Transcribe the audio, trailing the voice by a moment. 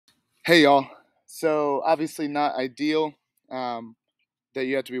Hey y'all. So obviously not ideal um, that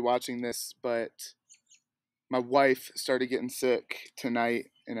you have to be watching this, but my wife started getting sick tonight,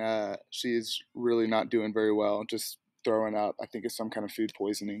 and she is really not doing very well. Just throwing up. I think it's some kind of food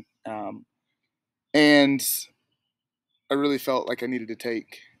poisoning. And I really felt like I needed to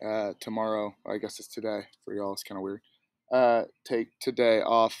take tomorrow. I guess it's today for y'all. It's kind of weird. Take today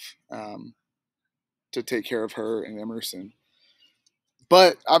off to take care of her and Emerson.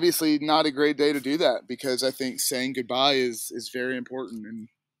 But obviously not a great day to do that because I think saying goodbye is very important. And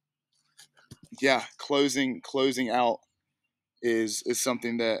yeah, closing out is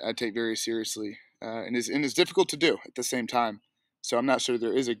something that I take very seriously, and is difficult to do at the same time. So I'm not sure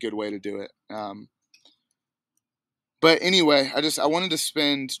there is a good way to do it. But anyway, I wanted to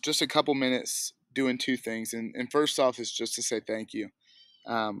spend just a couple minutes doing two things, and first off is just to say thank you.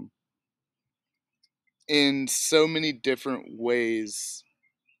 Um, in so many different ways,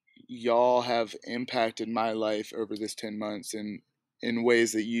 y'all have impacted my life over this 10 months in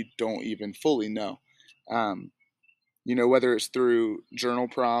ways that you don't even fully know. Um, whether it's through journal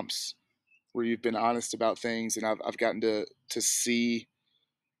prompts where you've been honest about things, and I've gotten to see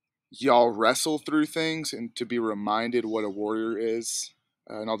y'all wrestle through things and to be reminded what a warrior is.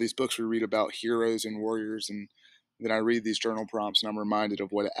 And all these books we read about heroes and warriors, and then I read these journal prompts and I'm reminded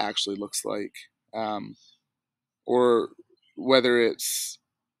of what it actually looks like. Or whether it's,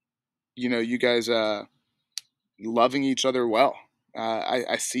 you guys loving each other well.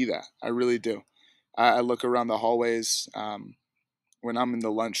 I see that. I really do. I look around the hallways when I'm in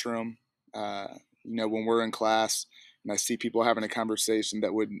the lunchroom, uh, when we're in class, and I see people having a conversation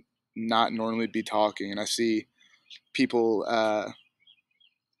that would not normally be talking, and I see people,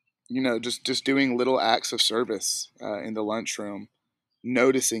 just doing little acts of service in the lunchroom,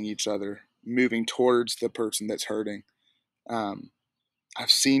 noticing each other, moving towards the person that's hurting. Um,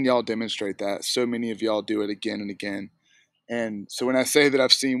 I've seen y'all demonstrate that. So many of y'all do it again and again. And so when I say that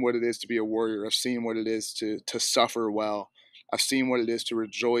I've seen what it is to be a warrior, I've seen what it is to suffer well. I've seen what it is to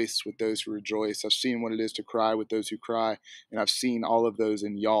rejoice with those who rejoice. I've seen what it is to cry with those who cry. And I've seen all of those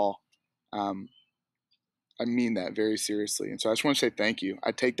in y'all. Um, I mean that very seriously. And so I just want to say thank you.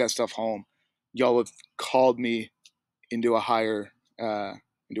 I take that stuff home. Y'all have called me into a higher uh,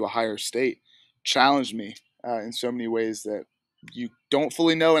 into a higher state, challenged me in so many ways that you don't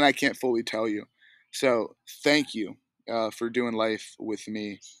fully know and I can't fully tell you. So thank you for doing life with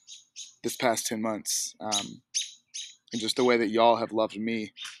me this past 10 months, and just the way that y'all have loved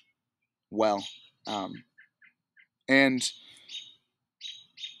me well. Um, and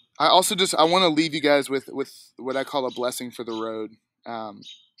I want to leave you guys with what I call a blessing for the road. Um,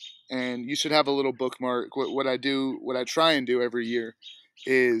 and you should have a little bookmark. What I try and do every year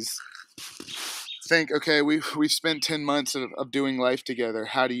is think, okay, we've spent 10 months of doing life together.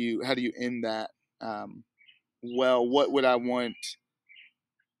 How do you end that? Um, well, what would I want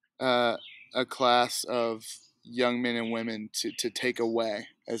uh, a class of young men and women to take away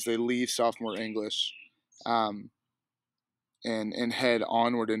as they leave sophomore English, um, and head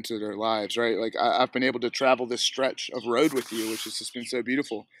onward into their lives, right? Like I've been able to travel this stretch of road with you, which has just been so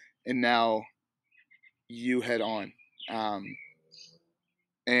beautiful, and now you head on. Um,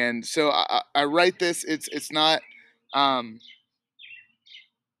 and so I write this. It's not. Um,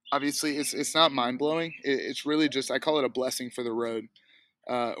 Obviously it's not mind blowing. It's really just, I call it a blessing for the road,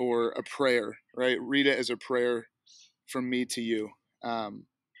 or a prayer. Right, read it as a prayer from me to you, um,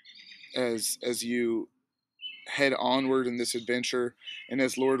 as you head onward in this adventure, and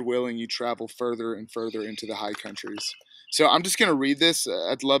as Lord willing you travel further and further into the high countries. So I'm just going to read this.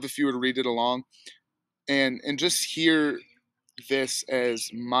 I'd love if you would read it along, and just hear this as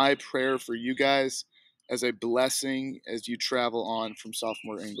my prayer for you guys, as a blessing as you travel on from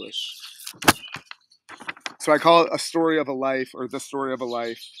sophomore English. So I call it a story of a life, or the story of a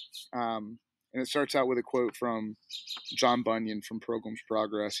life. And it starts out with a quote from John Bunyan from Pilgrim's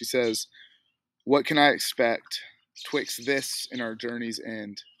Progress. He says, "What can I expect twixt this and our journey's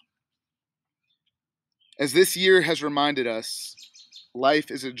end? As this year has reminded us,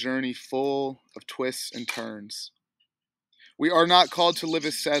 life is a journey full of twists and turns. We are not called to live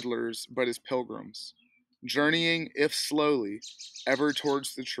as settlers, but as pilgrims, journeying, if slowly, ever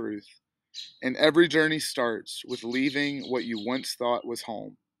towards the truth. And every journey starts with leaving what you once thought was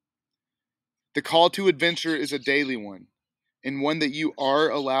home. The call to adventure is a daily one, and one that you are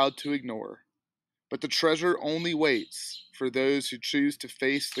allowed to ignore. But the treasure only waits for those who choose to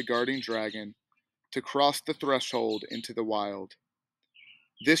face the guarding dragon, to cross the threshold into the wild.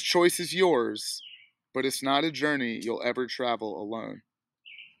 This choice is yours, but it's not a journey you'll ever travel alone.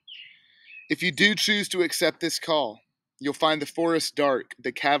 If you do choose to accept this call, You'll find the forest dark,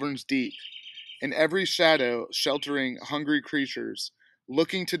 the caverns deep, and every shadow sheltering hungry creatures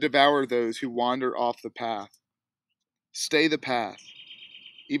looking to devour those who wander off the path. Stay the path,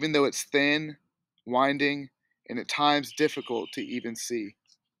 even though it's thin, winding, and at times difficult to even see.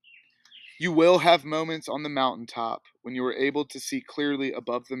 You will have moments on the mountaintop when you are able to see clearly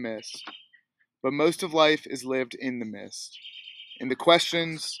above the mist, but most of life is lived in the mist, in the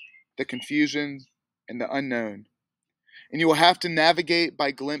questions, the confusion, and the unknown. And you will have to navigate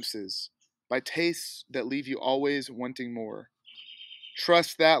by glimpses, by tastes that leave you always wanting more.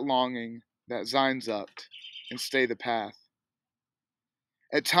 Trust that longing that Sehnsucht and stay the path.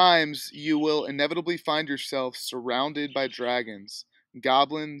 At times, you will inevitably find yourself surrounded by dragons,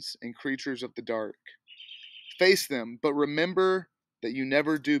 goblins, and creatures of the dark. Face them, but remember that you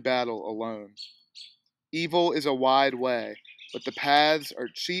never do battle alone. Evil is a wide way, but the paths are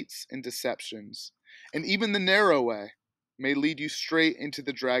cheats and deceptions, and even the narrow way may lead you straight into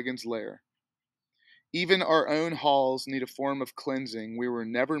the dragon's lair. Even our own halls need a form of cleansing we were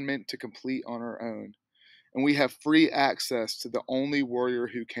never meant to complete on our own, and we have free access to the only warrior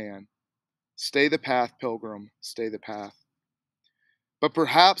who can. Stay the path, pilgrim, stay the path. But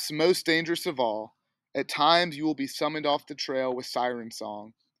perhaps most dangerous of all, at times you will be summoned off the trail with siren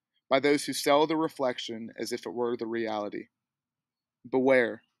song by those who sell the reflection as if it were the reality.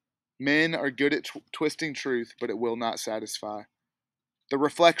 Beware, men are good at twisting truth, but it will not satisfy. The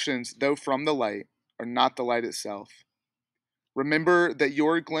reflections, though from the light, are not the light itself. Remember that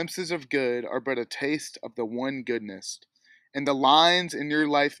your glimpses of good are but a taste of the one goodness, and the lines in your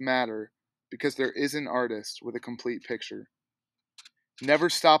life matter because there is an artist with a complete picture.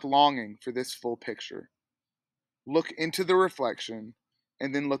 Never stop longing for this full picture. Look into the reflection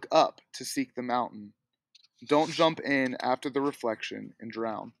and then look up to seek the mountain. Don't jump in after the reflection and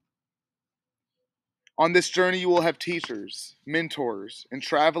drown. On this journey, you will have teachers, mentors, and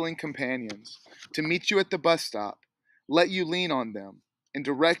traveling companions to meet you at the bus stop, let you lean on them, and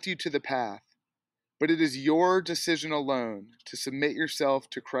direct you to the path. But it is your decision alone to submit yourself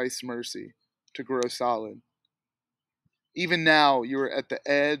to Christ's mercy, to grow solid. Even now, you are at the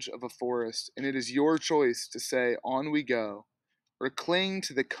edge of a forest, and it is your choice to say, "On we go," or cling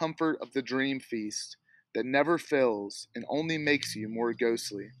to the comfort of the dream feast that never fills and only makes you more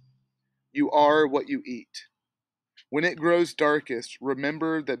ghostly. You are what you eat. When it grows darkest,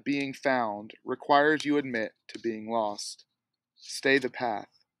 remember that being found requires you admit to being lost. Stay the path.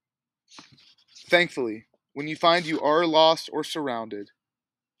 Thankfully, when you find you are lost or surrounded,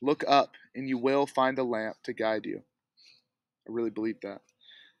 look up and you will find a lamp to guide you. I really believe that.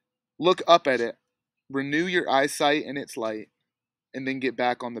 Look up at it, renew your eyesight in its light, and then get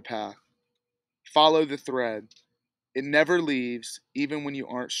back on the path. Follow the thread. It never leaves, even when you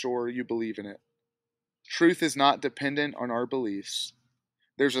aren't sure you believe in it. Truth is not dependent on our beliefs.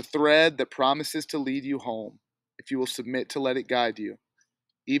 There's a thread that promises to lead you home if you will submit to let it guide you,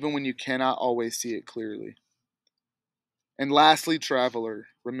 even when you cannot always see it clearly. And lastly, traveler,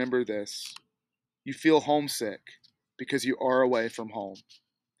 remember this. You feel homesick because you are away from home.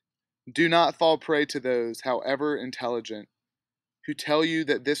 Do not fall prey to those, however intelligent, who tell you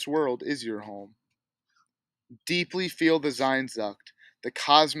that this world is your home. Deeply feel the Sehnsucht, the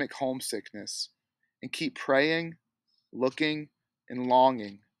cosmic homesickness, and keep praying, looking, and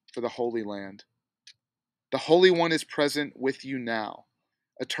longing for the Holy Land. The Holy One is present with you now.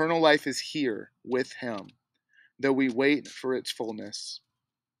 Eternal life is here with Him, though we wait for its fullness.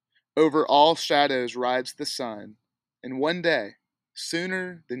 Over all shadows rides the sun, and one day,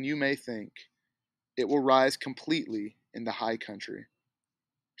 sooner than you may think, it will rise completely in the high country.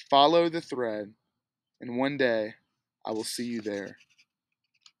 Follow the thread, and one day I will see you there.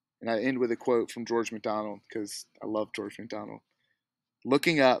 And I end with a quote from George MacDonald because I love George MacDonald.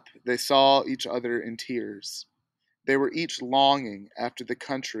 Looking up, they saw each other in tears. They were each longing after the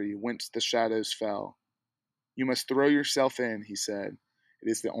country whence the shadows fell. You must throw yourself in, he said. It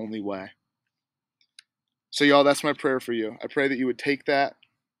is the only way. So, y'all, that's my prayer for you. I pray that you would take that,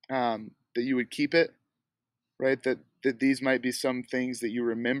 that you would keep it, right? That these might be some things that you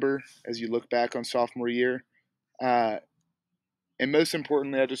remember as you look back on sophomore year. Uh, and most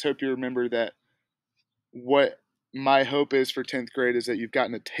importantly, I just hope you remember that what my hope is for 10th grade is that you've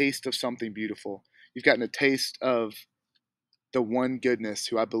gotten a taste of something beautiful. You've gotten a taste of the one goodness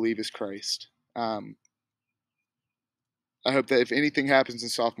who I believe is Christ. I hope that if anything happens in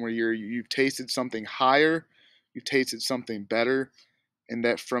sophomore year, you've tasted something higher, you've tasted something better, and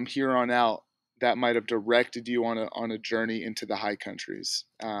that from here on out, that might have directed you on a journey into the high countries,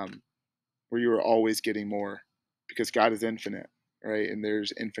 where you are always getting more, because God is infinite, right? And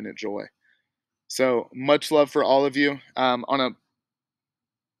there's infinite joy. So much love for all of you. No,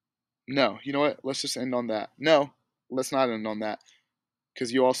 you know what? Let's just end on that. No, let's not end on that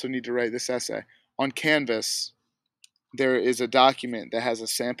because you also need to write this essay. On Canvas, there is a document that has a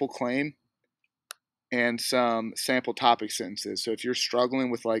sample claim and some sample topic sentences. So if you're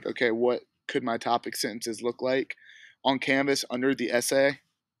struggling with like, okay, what could my topic sentences look like? On Canvas, under the essay,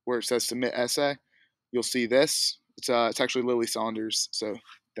 where it says submit essay, you'll see this. It's actually Lily Saunders, so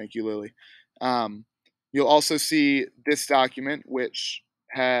thank you, Lily. Um, you'll also see this document, which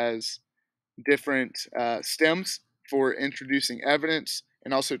has different stems for introducing evidence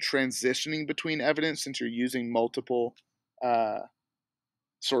and also transitioning between evidence since you're using multiple uh,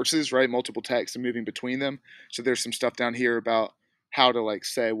 sources, right? Multiple texts and moving between them. So there's some stuff down here about how to like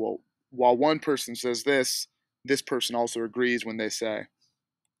say, well, while one person says this, this person also agrees when they say.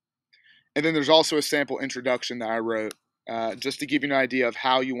 And then there's also a sample introduction that I wrote just to give you an idea of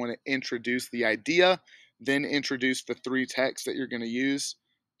how you want to introduce the idea, then introduce the three texts that you're going to use,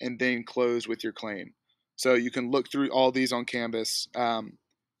 and then close with your claim. So you can look through all these on Canvas.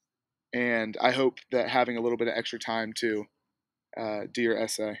 And I hope that having a little bit of extra time to do your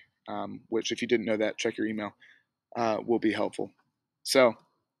essay, which if you didn't know that, check your email, will be helpful. So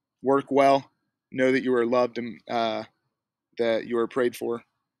work well, know that you are loved and that you are prayed for,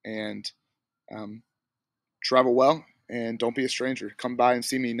 and um, travel well. And don't be a stranger. Come by and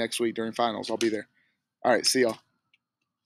see me next week during finals. I'll be there. All right, see y'all.